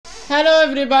Hello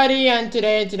everybody, and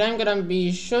today I'm gonna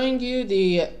be showing you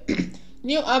the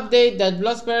new update that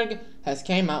Bloxburg has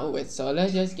came out with. So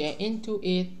let's just get into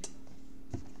it.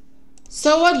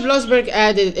 So what Bloxburg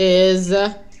added is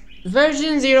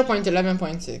version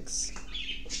 0.11.6.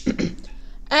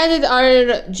 Added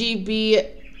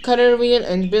RGB color wheel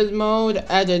and build mode,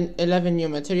 added 11 new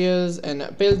materials in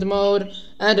build mode,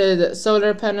 added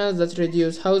solar panels that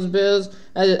reduce house bills,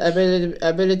 added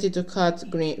ability to cut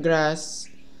grass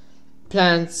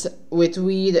plants with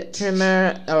weed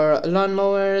trimmer or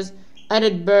lawnmowers,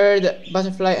 added bird,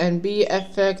 butterfly and bee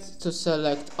effects to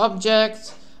select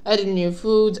objects, added new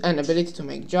foods and ability to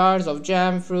make jars of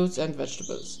jam, fruits and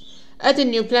vegetables, added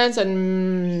new plants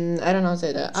and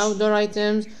outdoor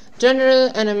items,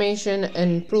 general animation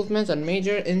improvements and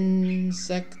major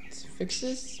insect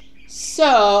fixes.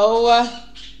 So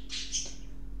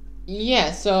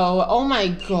yeah, so oh my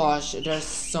gosh, there's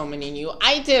so many new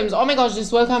items. Oh my gosh,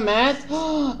 this welcome mat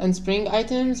and spring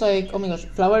items like, oh my gosh,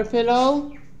 flower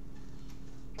pillow,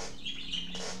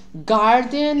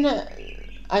 garden,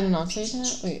 I don't know, say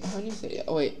that? Wait, how do you say it?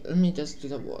 Oh wait, let me just do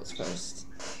the words first.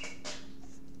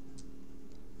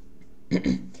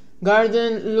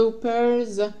 Garden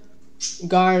loopers,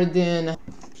 garden, I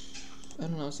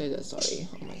don't know, say that, sorry,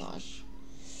 oh my gosh.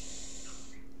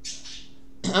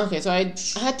 Okay, so I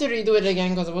had to redo it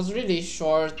again because it was really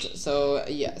short. So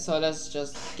yeah, so let's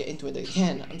just get into it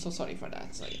again. I'm so sorry for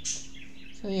that. So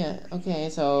yeah, okay,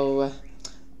 so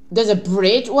there's a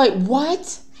bridge. Wait,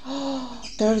 what?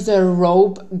 There's a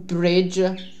rope bridge.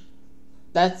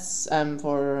 That's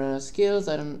for skills.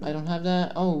 I don't have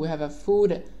that. Oh, we have a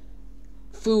food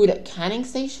canning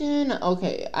station.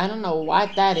 Okay, I don't know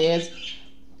what that is,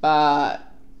 but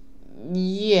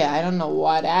yeah, I don't know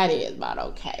what that is, but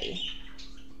okay.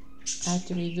 I have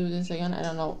to redo this again. I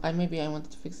don't know. Maybe I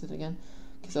wanted to fix it again.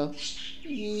 Okay, so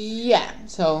yeah.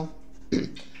 So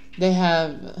they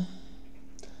have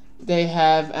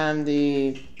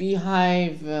the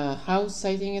beehive house,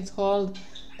 I think it's called.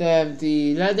 They have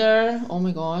the ladder. Oh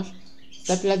my gosh,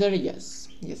 step ladder. Yes,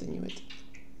 I knew it.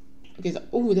 Okay, so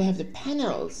oh, they have the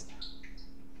panels.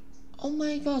 Oh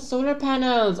my gosh, solar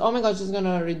panels. Oh my gosh, it's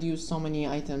gonna reduce so many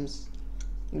items.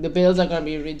 The bills are gonna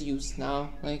be reduced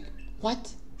now. Like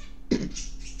what?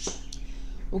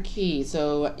 Okay,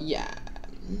 so yeah.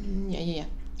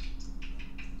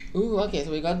 Ooh, okay,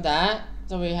 so we got that.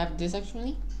 So we have this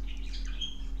actually.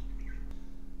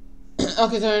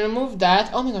 Okay, so I remove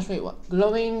that. Oh my gosh, wait, what?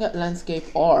 Glowing landscape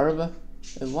orb.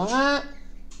 Wait, what?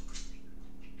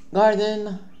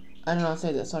 Garden. I don't know how to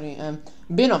say that, sorry.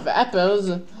 Bin of apples.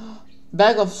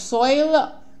 Bag of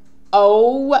soil.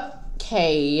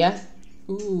 Okay.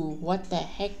 Ooh, what the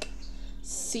heck?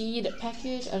 Seed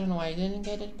package. I don't know why I didn't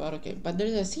get it, but okay. But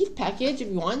there's a seed package if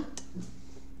you want.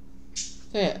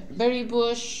 So yeah, berry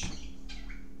bush.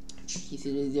 Okay, so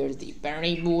there's the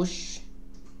berry bush.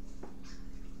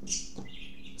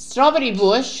 Strawberry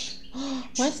bush.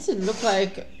 Why does it look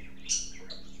like?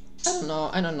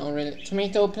 I don't know really.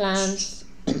 Tomato plants.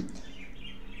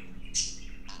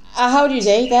 How do you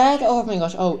say that? Oh my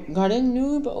gosh. Oh, garden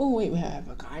noob. Oh wait, we have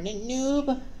a garden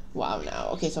noob. Wow, now.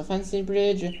 Okay, so fancy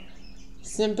bridge.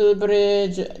 Simple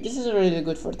bridge. This is really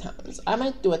good for towns. I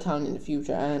might do a town in the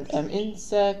future. And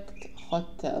insect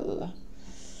hotel.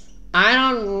 I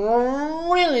don't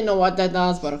really know what that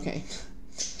does, but okay.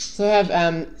 So we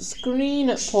have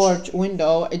screen porch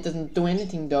window. It doesn't do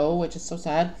anything though, which is so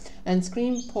sad. And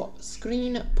screen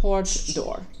porch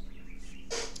door.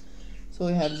 So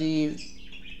we have the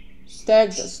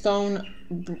stacked stone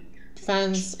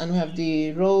fence, and we have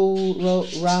the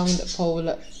round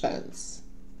pole fence.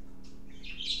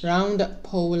 Round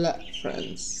pole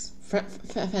fence.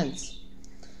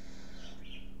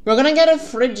 We're gonna get a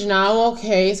fridge now,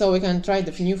 okay, so we can try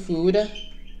the new food.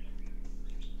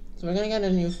 So we're gonna get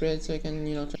a new fridge so we can,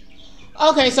 you know, try.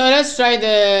 Okay, so let's try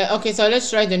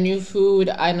the new food.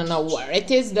 I don't know where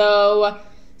it is though.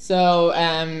 So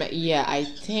yeah, I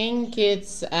think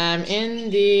it's in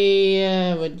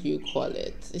the what do you call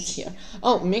it? It's here.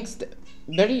 Oh, mixed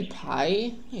berry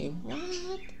pie. Wait,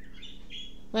 what?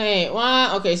 Wait,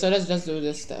 what? Okay, so let's just do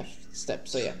this step.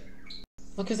 So yeah.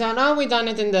 Okay, so now we done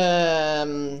it in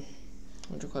the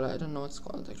what do you call it? I don't know what it's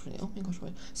called actually. Oh my gosh,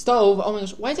 wait. Stove. Oh my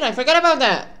gosh, why did I forget about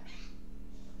that?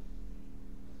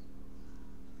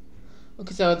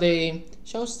 Okay, so the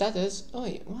show status. Oh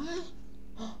wait, what?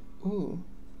 Ooh.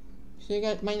 So you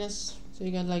get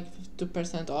like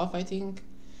 2% off, I think.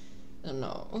 I don't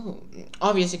know. Ooh.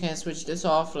 Obviously you can switch this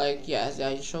off, like yes,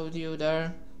 I showed you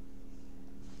there.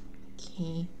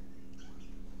 Okay.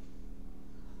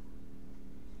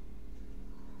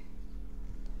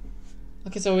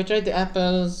 Okay, so we tried the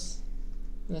apples.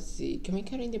 Let's see, can we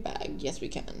carry the bag? Yes, we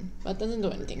can, but doesn't do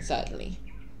anything, sadly.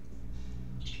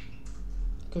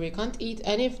 Okay, we can't eat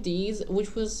any of these,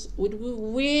 which would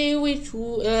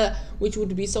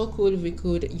be so cool if we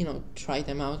could, you know, try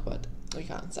them out, but we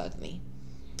can't, sadly.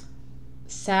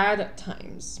 Sad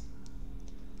times.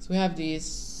 So we have the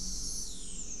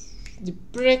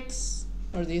bricks,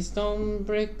 or the stone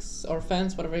bricks, or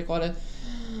fence, whatever you call it.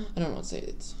 I don't know what to say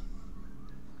it.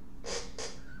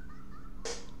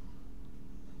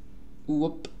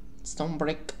 Whoop, stone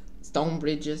brick, stone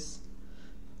bridges.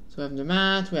 So we have the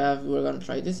mat, we're gonna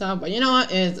try this out, but you know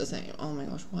what, it's the same. Oh my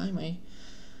gosh, why am I...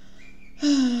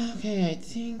 Okay, I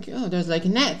think, oh, there's like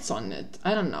nets on it.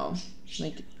 I don't know,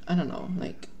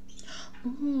 like,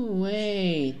 ooh,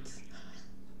 wait.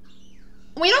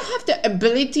 We don't have the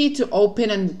ability to open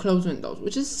and close windows,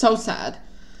 which is so sad.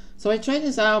 So I tried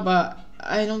this out, but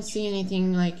I don't see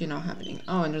anything, like, you know, happening.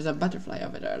 Oh, and there's a butterfly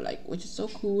over there, like, which is so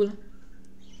cool.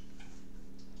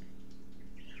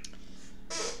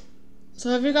 So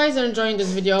if you guys are enjoying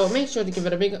this video, make sure to give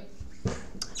it a big...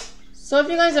 So if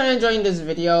you guys are enjoying this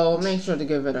video, make sure to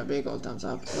give it a big old thumbs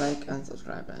up, like, and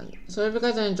subscribe. And so if you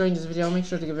guys are enjoying this video, make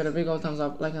sure to give it a big old thumbs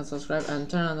up, like, and subscribe, and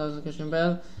turn on the notification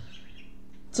bell.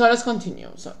 So let's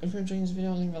continue. So if you're enjoying this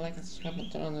video, leave a like and subscribe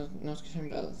and turn on the notification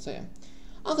bell. So yeah.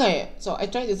 Okay, so I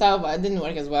tried this out, but it didn't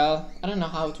work as well. I don't know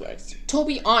how it works. To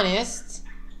be honest,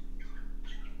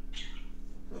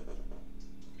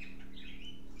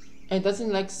 it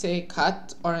doesn't like say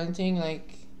cut or anything,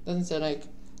 like doesn't say like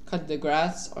cut the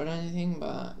grass or anything,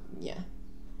 but yeah.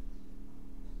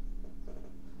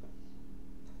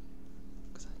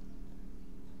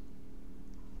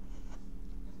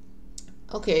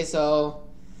 Okay, so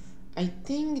I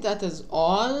think that is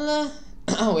all.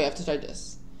 Oh, we have to try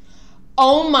this.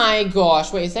 Oh my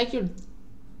gosh, wait, it's like you're...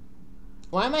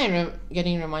 Why am I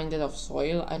getting reminded of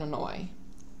soil? I don't know why.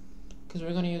 Because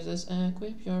we're gonna use this.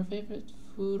 Equip your favorite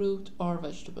fruit or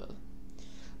vegetable.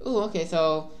 Ooh, okay,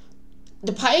 so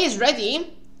the pie is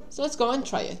ready. So let's go and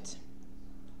try it.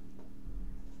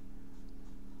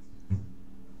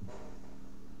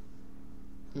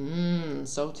 Mmm,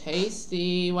 so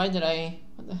tasty. What the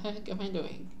heck am I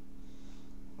doing?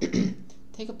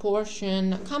 Take a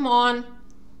portion. Come on.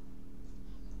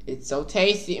 It's so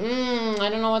tasty. I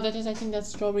don't know what that is. I think that's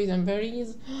strawberries and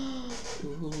berries.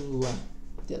 Ooh,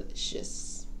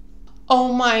 delicious.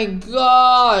 Oh my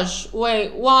gosh.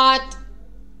 Wait, what?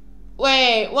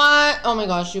 Wait, what? Oh my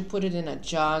gosh, you put it in a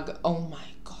jug. Oh my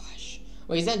gosh.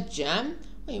 Wait, is that jam?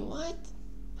 Wait, what?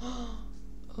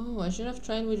 Oh, I should have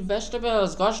tried with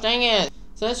vegetables. Gosh dang it.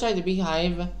 So let's try the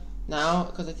beehive now,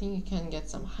 because I think you can get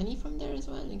some honey from there as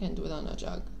well. You can do it on a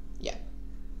jug. Yeah.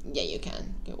 Yeah, you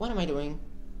can. Okay, what am I doing?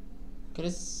 Okay,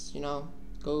 let's, you know,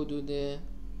 go do the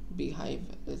beehive.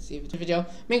 Let's see if the video.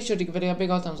 Make sure to give it a big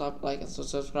old thumbs up, like, and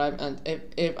subscribe. And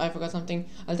if I forgot something,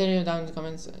 I'll tell you down in the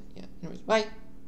comments. Yeah, anyways, bye.